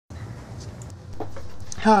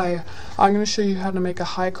Hi, I'm going to show you how to make a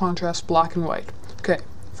high contrast black and white. Okay,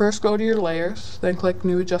 first go to your layers, then click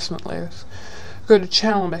New Adjustment Layers. Go to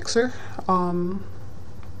Channel Mixer.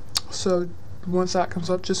 So once that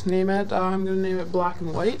comes up, just name it. I'm going to name it black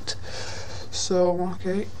and white. So,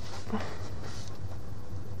 okay.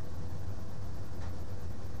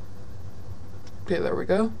 Okay, there we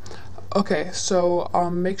go. Okay, so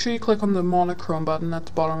make sure you click on the monochrome button at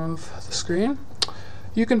the bottom of the screen.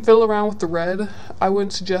 You can fiddle around with the red. I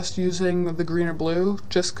wouldn't suggest using the green or blue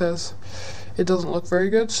just because it doesn't look very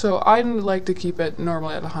good. So I like to keep it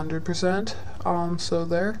normally at 100%. So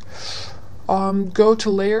there. Go to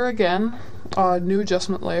Layer again, New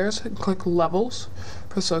Adjustment Layers, and click Levels.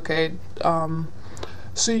 Press OK.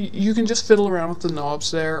 So you can just fiddle around with the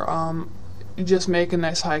knobs there. You just make a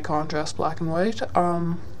nice high contrast black and white.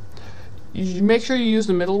 You make sure you use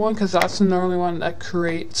the middle one because that's the normally one that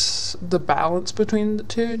creates the balance between the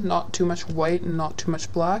two, not too much white and not too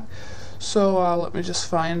much black. So let me just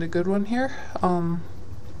find a good one here.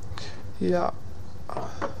 Yeah.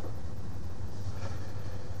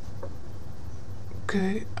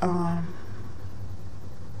 Okay.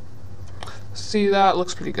 See, that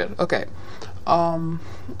looks pretty good. Okay. And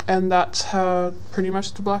that's how pretty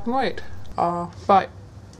much the black and white. Bye.